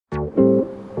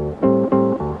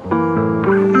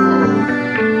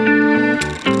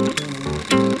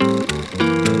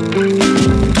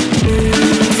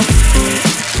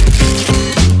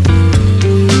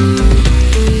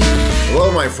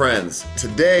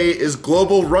today is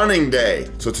Global Running Day.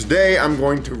 So today I'm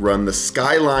going to run the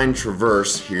Skyline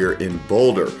Traverse here in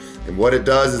Boulder. And what it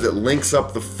does is it links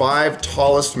up the 5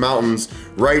 tallest mountains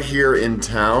right here in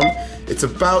town. It's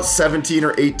about 17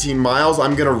 or 18 miles.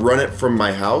 I'm gonna run it from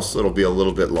my house. It'll be a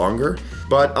little bit longer.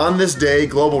 But on this day,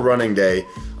 Global Running Day,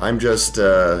 I'm just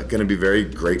gonna be very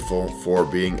grateful for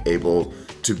being able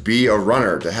to be a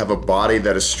runner, to have a body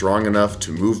that is strong enough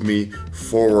to move me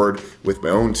forward with my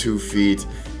own 2 feet.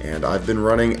 And I've been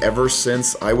running ever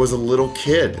since I was a little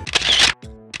kid.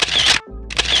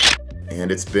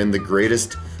 And it's been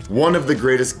one of the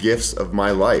greatest gifts of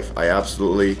my life. I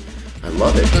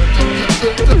love it.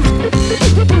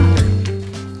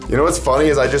 You know what's funny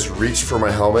is I just reached for my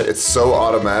helmet. It's so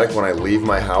automatic when I leave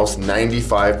my house.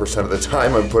 95% of the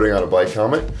time I'm putting on a bike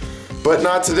helmet. But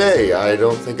not today. I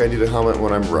don't think I need a helmet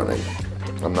when I'm running.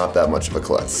 I'm not that much of a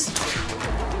klutz.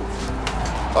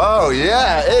 Oh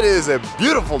yeah, it is a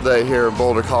beautiful day here in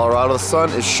Boulder, Colorado. The sun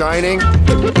is shining.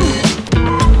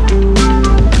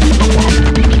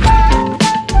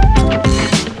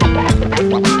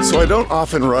 So I don't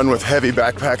often run with heavy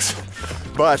backpacks,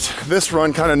 but this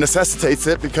run kind of necessitates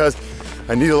it because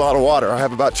I need a lot of water. I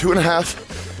have about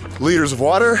 2.5 liters of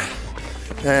water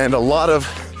and a lot of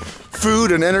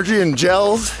food and energy and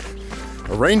gels,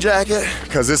 a rain jacket,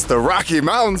 because it's the Rocky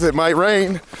Mountains, it might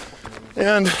rain,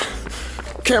 and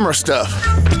camera stuff.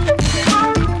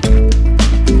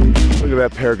 Look at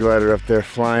that paraglider up there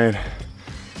flying.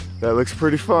 That looks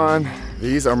pretty fun.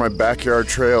 These are my backyard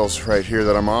trails right here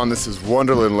that I'm on. This is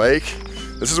Wonderland Lake.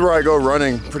 This is where I go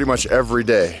running pretty much every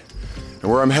day.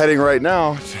 And where I'm heading right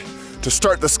now to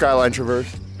start the Skyline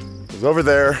Traverse is over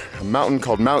there, a mountain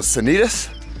called Mount Sanitas.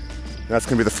 And that's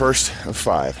gonna be the first of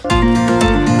 5.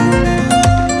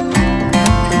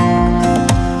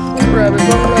 Rabbit,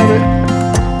 rabbit.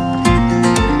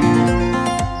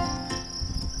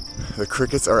 The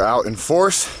crickets are out in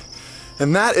force,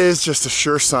 and that is just a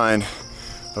sure sign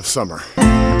of summer.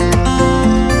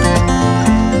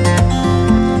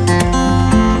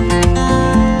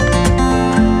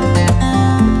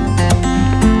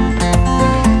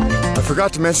 I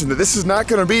forgot to mention that this is not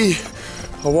going to be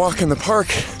a walk in the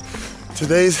park.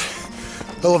 Today's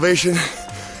elevation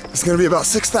is going to be about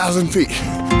 6,000 feet.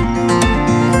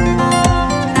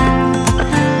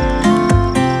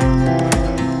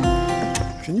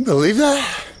 Can you believe that?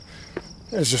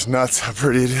 It's just nuts how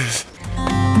pretty it is.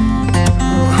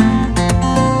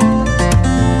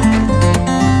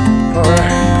 All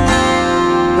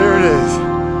right, there it is.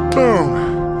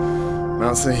 Boom,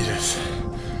 Mount Sanitas.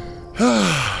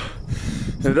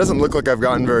 And it doesn't look like I've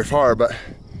gotten very far, but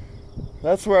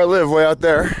that's where I live, way out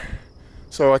there.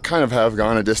 So I kind of have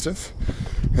gone a distance.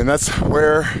 And that's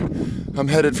where I'm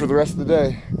headed for the rest of the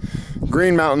day.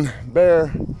 Green Mountain,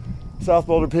 Bear, South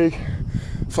Boulder Peak,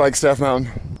 Flagstaff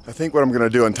Mountain. I think what I'm gonna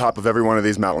do on top of every one of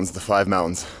these mountains, the 5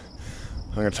 mountains,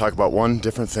 I'm gonna talk about one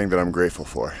different thing that I'm grateful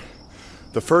for.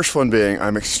 The first one being,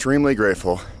 I'm extremely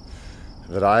grateful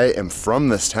that I am from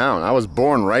this town. I was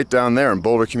born right down there in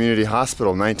Boulder Community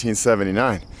Hospital,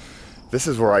 1979. This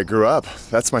is where I grew up.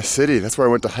 That's my city. That's where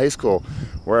I went to high school,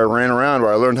 where I ran around,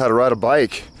 where I learned how to ride a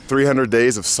bike. 300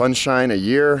 days of sunshine a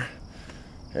year.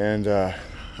 And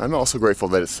I'm also grateful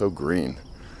that it's so green,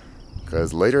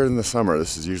 because later in the summer,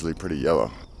 this is usually pretty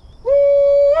yellow.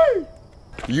 Woo!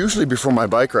 Usually before my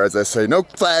bike rides, I say no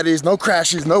flatties, no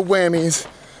crashies, no whammies.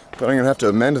 But I'm gonna have to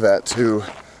amend that to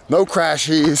no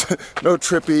crashies, no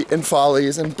trippy and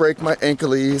follies and break my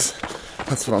ankleies.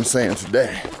 That's what I'm saying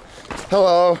today.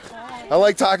 Hello. Hi. I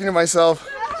like talking to myself.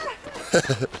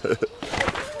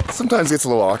 Sometimes it gets a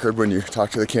little awkward when you talk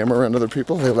to the camera around other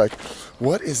people. They're like,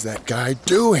 what is that guy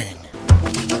doing?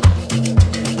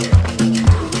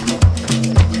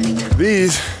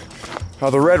 These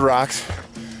are the Red Rocks,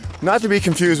 not to be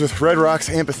confused with Red Rocks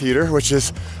Amphitheater, which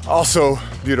is also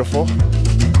beautiful.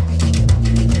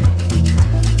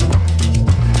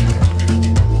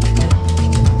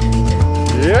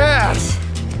 Yes!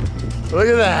 Look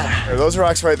at that. Those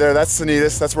rocks right there, that's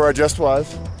Sanitas, that's where I just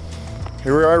was.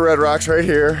 Here we are, Red Rocks right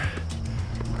here.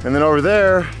 And then over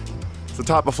there, it's the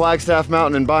top of Flagstaff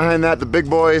Mountain, and behind that, the big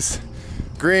boys,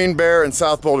 Green, Bear, and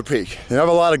South Boulder Peak. You know, I have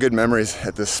a lot of good memories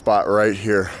at this spot right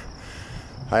here.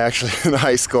 I actually, in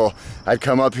high school, I'd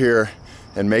come up here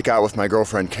and make out with my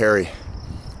girlfriend, Carrie.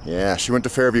 Yeah, she went to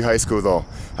Fairview High School though.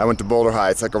 I went to Boulder High.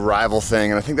 It's like a rival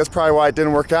thing, and I think that's probably why it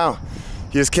didn't work out.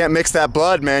 You just can't mix that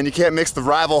blood, man. You can't mix the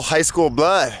rival high school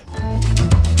blood.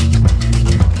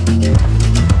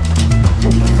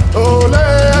 Ole, ole,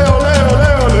 ole,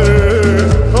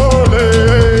 ole,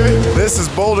 ole. This is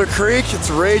Boulder Creek. It's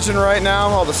raging right now,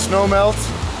 all the snow melts.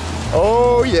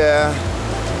 Oh yeah.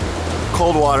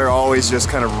 cold water always just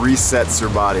kind of resets your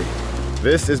body.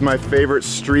 This is my favorite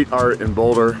street art in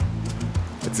Boulder.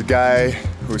 It's a guy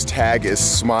whose tag is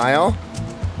Smile,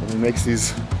 and he makes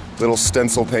these little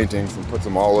stencil paintings and puts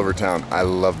them all over town. I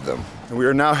love them. And we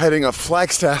are now heading up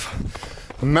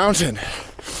Flagstaff Mountain.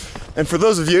 And for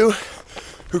those of you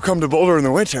who come to Boulder in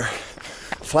the winter,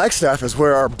 Flagstaff is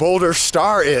where our Boulder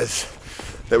Star is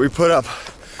that we put up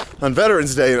on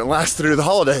Veterans Day, and it lasts through the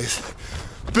holidays.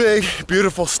 Big,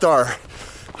 beautiful star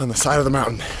on the side of the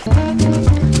mountain.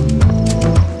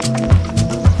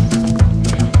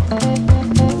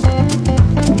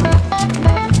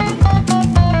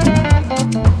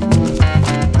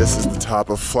 This is the top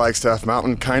of Flagstaff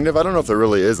Mountain, kind of. I don't know if there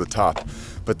really is a top,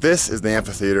 but this is the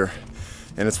amphitheater,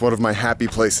 and it's one of my happy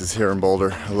places here in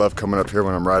Boulder. I love coming up here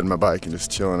when I'm riding my bike and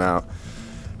just chilling out.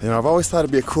 You know, I've always thought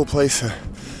it'd be a cool place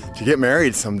to get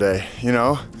married someday, you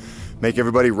know? Make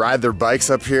everybody ride their bikes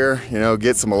up here, you know,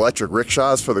 get some electric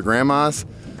rickshaws for the grandmas.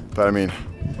 But I mean,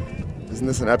 isn't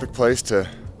this an epic place to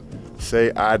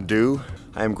say I do?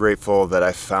 I am grateful that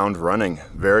I found running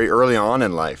very early on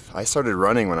in life. I started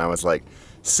running when I was like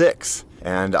 6,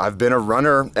 and I've been a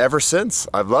runner ever since.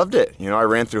 I've loved it. You know, I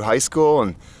ran through high school,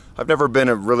 and I've never been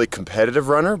a really competitive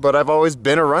runner, but I've always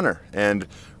been a runner. And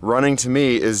running to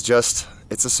me is just,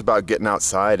 it's just about getting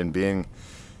outside and being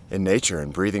in nature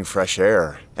and breathing fresh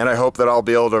air. And I hope that I'll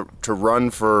be able to run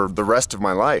for the rest of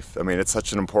my life. I mean, it's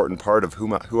such an important part of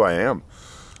who I am.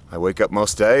 I wake up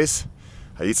most days,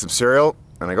 I eat some cereal,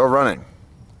 and I go running.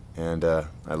 And I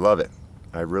love it.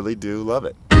 I really do love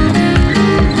it.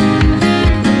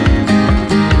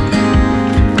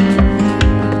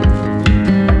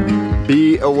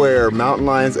 Be aware, mountain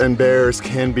lions and bears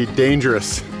can be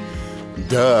dangerous.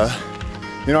 Duh.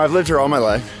 You know, I've lived here all my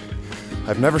life.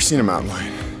 I've never seen a mountain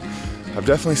lion. I've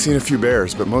definitely seen a few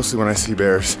bears, but mostly when I see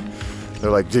bears,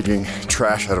 they're like digging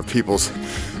trash out of people's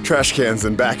trash cans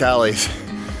in back alleys.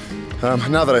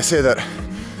 Now that I say that,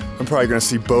 I'm probably gonna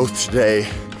see both today.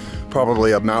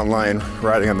 Probably a mountain lion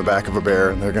riding on the back of a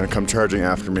bear, and they're gonna come charging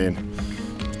after me, and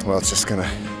well, it's just gonna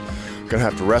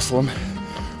have to wrestle them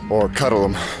or cuddle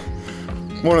them.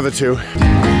 One of the two.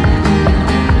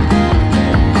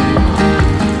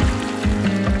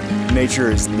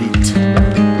 Nature is neat.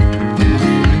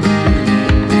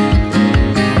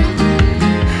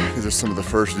 These are some of the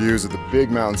first views of the big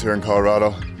mountains here in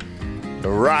Colorado. The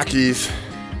Rockies.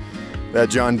 That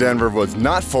John Denver was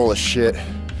not full of shit.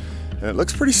 And it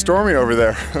looks pretty stormy over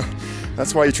there.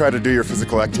 That's why you try to do your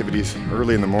physical activities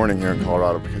early in the morning here in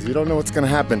Colorado, because you don't know what's gonna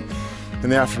happen in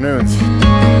the afternoons.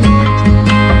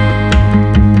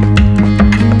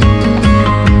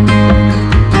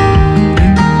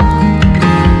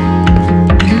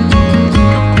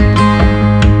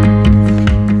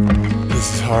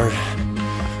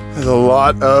 There's a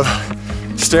lot of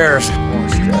stairs. More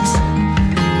stress.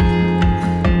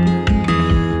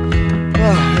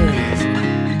 Oh, there it is.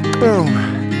 Boom.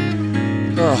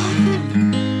 Oh.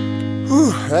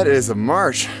 Whew, that is a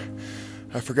march.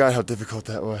 I forgot how difficult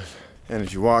that was. And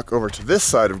as you walk over to this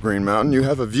side of Green Mountain, you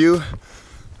have a view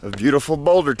of beautiful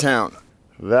Boulder town.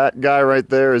 That guy right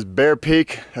there is Bear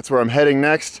Peak. That's where I'm heading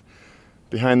next.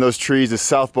 Behind those trees is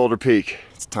South Boulder Peak.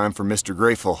 It's time for Mr.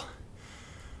 Grateful.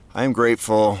 I am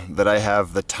grateful that I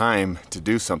have the time to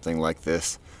do something like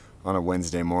this on a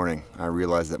Wednesday morning. I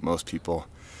realize that most people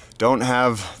don't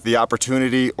have the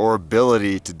opportunity or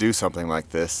ability to do something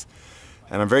like this.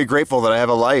 And I'm very grateful that I have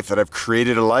a life, that I've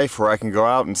created a life where I can go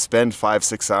out and spend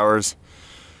 5-6 hours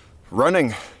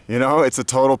running. You know, it's a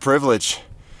total privilege.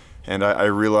 And I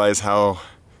realize how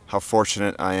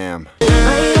fortunate I am. I'm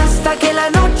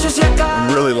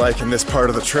really liking this part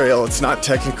of the trail. It's not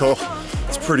technical,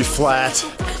 it's pretty flat.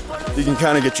 You can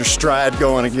kind of get your stride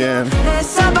going again.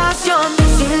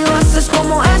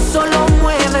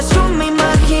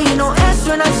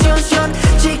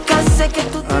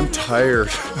 I'm tired.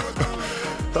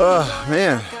 Oh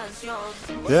man.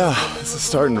 Yeah, this is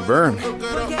starting to burn.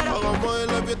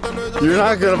 You're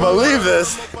not gonna believe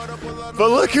this, but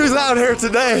look who's out here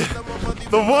today.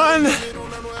 The one,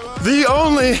 the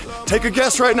only, take a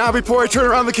guess right now before I turn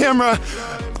around the camera,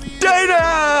 Dana!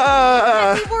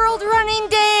 Happy World Running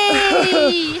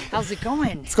Day! How's it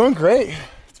going? It's going great.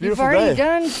 It's a beautiful day. You've already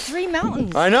done 3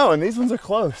 mountains. I know, and these ones are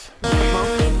close.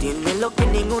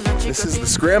 This is the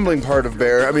scrambling part of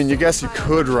Bear. I mean, you guess you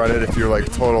could run it if you're like a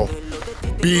total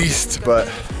beast, but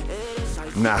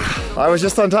nah. I was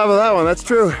just on top of that one, that's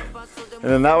true. And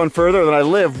then that one further, then I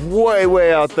live way,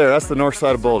 way out there. That's the north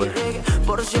side of Boulder.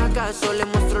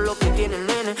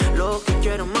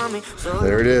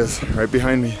 There it is, right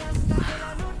behind me,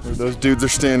 where those dudes are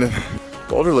standing.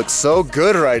 Boulder looks so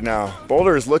good right now.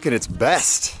 Boulder is looking its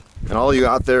best. And all you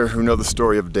out there who know the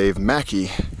story of Dave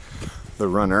Mackey, the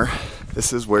runner,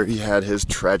 this is where he had his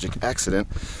tragic accident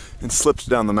and slipped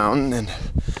down the mountain and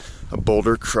a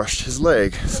boulder crushed his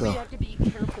leg. So we have to be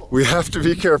careful. We have to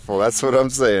be careful, that's what I'm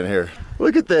saying here.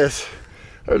 Look at this,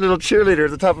 our little cheerleader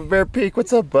at the top of Bear Peak.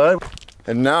 What's up, bud?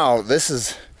 And now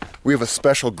we have a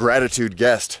special gratitude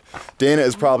guest. Dana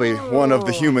is probably one of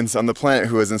the humans on the planet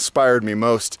who has inspired me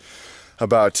most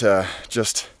about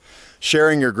just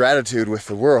sharing your gratitude with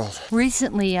the world.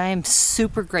 Recently, I am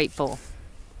super grateful.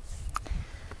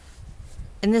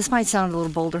 And this might sound a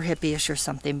little Boulder hippie-ish or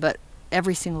something, but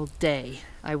every single day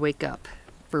I wake up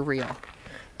for real.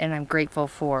 And I'm grateful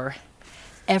for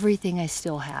everything I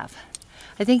still have.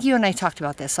 I think you and I talked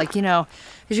about this, like, you know,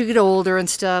 as you get older and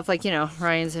stuff, like, you know,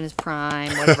 Ryan's in his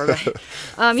prime, whatever.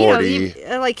 But, you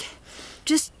know, like,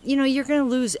 just, you know, you're going to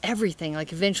lose everything,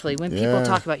 like, eventually, when people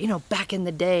talk about, you know, back in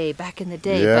the day.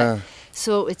 Yeah. But,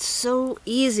 so it's so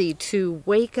easy to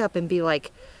wake up and be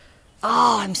like,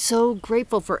 oh, I'm so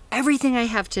grateful for everything I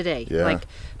have today. Yeah. Like,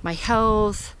 my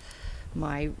health,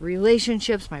 my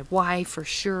relationships, my wife, for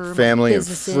sure. Family my and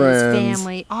businesses, friends.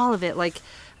 family, all of it. Like,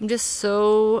 I'm just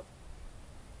so...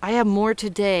 I have more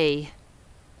today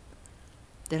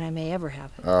than I may ever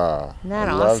have. Ah, Isn't that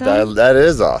I love awesome? that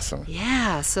is awesome.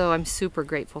 Yeah, so I'm super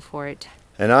grateful for it.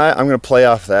 And I'm going to play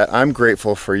off that. I'm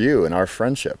grateful for you and our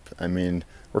friendship. I mean,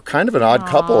 we're kind of an odd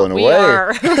couple in a way.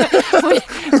 Are.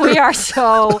 we are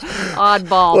so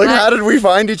oddball. Like, how did we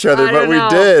find each other? I But don't we know,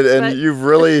 did, and but... you've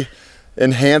really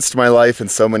enhanced my life in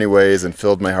so many ways and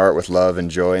filled my heart with love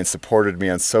and joy and supported me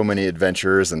on so many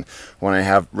adventures. And when I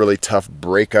have really tough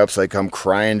breakups, I come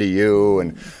crying to you,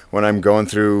 and when I'm going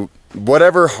through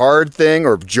whatever hard thing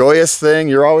or joyous thing,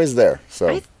 you're always there.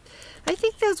 So I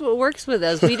think that's what works with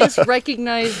us. We just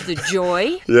recognize the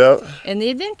joy and the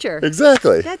adventure.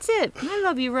 Exactly. That's it. I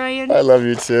love you, Ryan. I love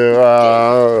you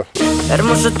too.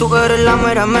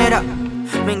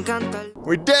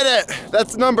 We did it!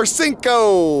 That's number 5.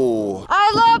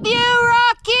 I love you,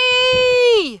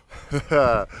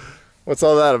 Rocky! What's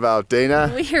all that about,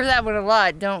 Dana? We hear that one a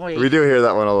lot, don't we? We do hear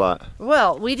that one a lot.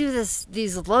 Well, we do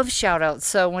these love shout outs,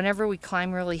 so whenever we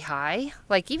climb really high,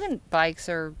 like even bikes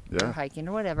or hiking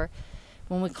or whatever,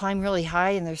 when we climb really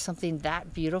high and there's something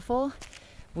that beautiful,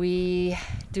 we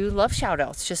do love shout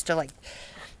outs just to like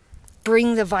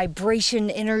bring the vibration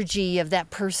energy of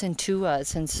that person to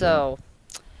us. And so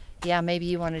yeah, maybe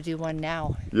you want to do one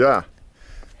now. Yeah.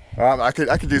 I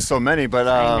could do so many, but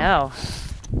I know.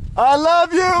 I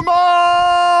love you,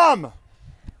 Mom!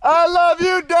 I love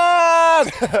you,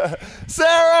 Dad!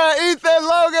 Sarah, Ethan,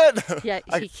 Logan! Yeah,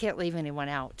 he can't leave anyone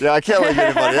out. Yeah, I can't leave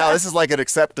anybody out. This is like an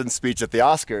acceptance speech at the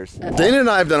Oscars. Dana and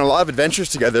I have done a lot of adventures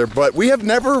together, but we have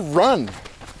never run.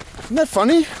 Isn't that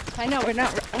funny? I know, we're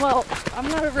not, well, I'm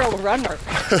not a real runner.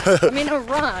 I mean, I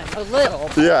run, a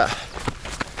little. Yeah.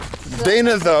 So.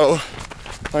 Dana, though,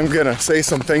 I'm gonna say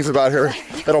some things about her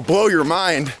that'll blow your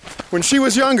mind. When she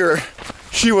was younger,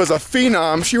 she was a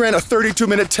phenom. She ran a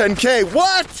 32-minute 10K.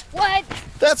 What? What?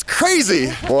 That's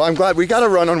crazy. Well, I'm glad we got a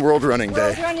run on World Running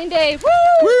Day. World Running Day,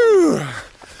 woo! Woo!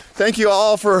 Thank you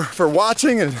all for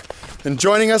watching and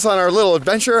joining us on our little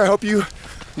adventure. I hope you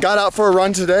got out for a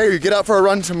run today, or you get out for a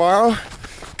run tomorrow.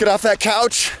 Get off that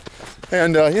couch,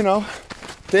 and you know,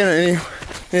 Dana,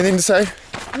 anything to say?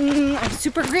 I'm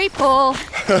super grateful.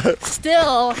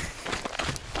 Still.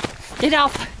 Get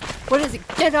off. What is it?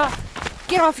 Get off.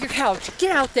 Get off your couch.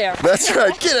 Get out there. That's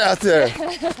right. Get out there.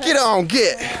 Get on.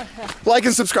 Get. Like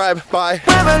and subscribe. Bye.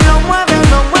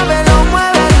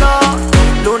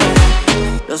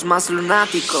 Lunes, los más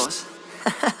lunáticos.